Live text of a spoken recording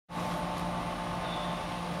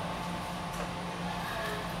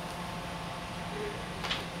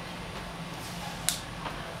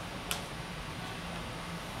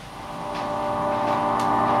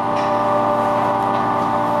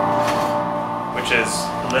which is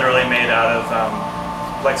literally made out of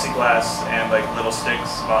plexiglass and like little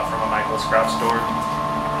sticks bought from a Michael's craft store.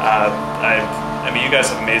 I mean, you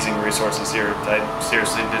guys have amazing resources here. I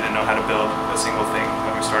seriously didn't know how to build a single thing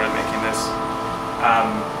when we started making this.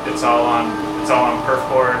 It's all on perf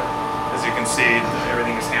board. As you can see,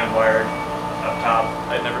 everything is hand wired up top.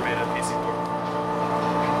 I'd never made a PC board before.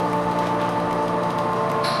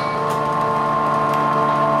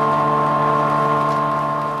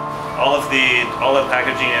 All the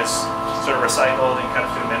packaging is sort of recycled and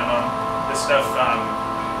kept to a minimum. This stuff,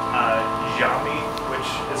 Jami, which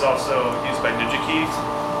is also used by NinjaKey,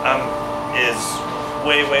 is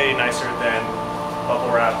way nicer than bubble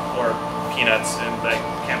wrap or peanuts, and I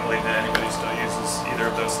can't believe that anybody still uses either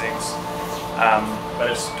of those things. But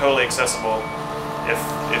it's totally accessible.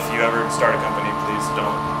 If you ever start a company, please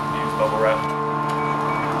don't use bubble wrap.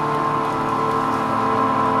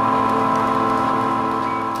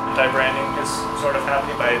 Branding is sort of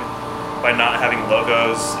happy by not having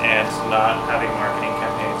logos and not having marketing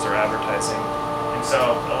campaigns or advertising, and so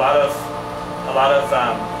a lot of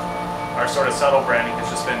our sort of subtle branding has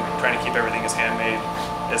just been trying to keep everything as handmade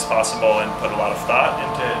as possible and put a lot of thought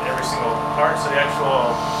into every single part. So the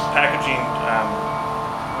actual packaging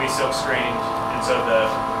we silk screened, and so the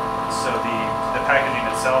packaging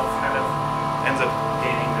itself kind of ends up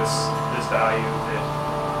gaining this value that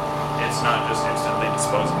it's not just instantly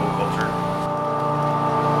disposable culture.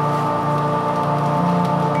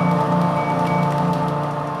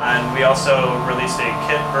 And we also released a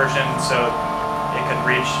kit version so it could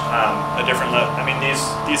reach a different level. I mean,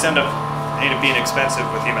 these end up being expensive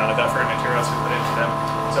with the amount of effort and materials we put into them.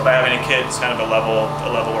 So by having a kit, it's kind of a level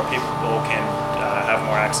where people can have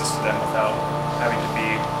more access to them without having to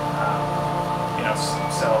be,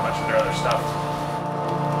 sell a bunch of their other stuff.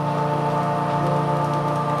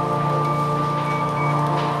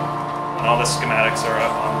 All the schematics are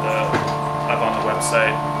up on the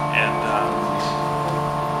website, and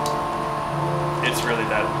it's really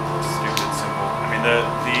that stupid simple. I mean,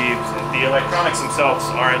 the electronics themselves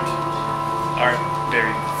aren't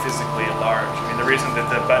very physically large. I mean, the reason that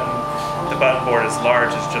the button board is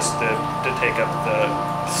large is just to take up the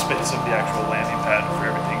space of the actual landing pad for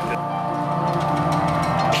everything.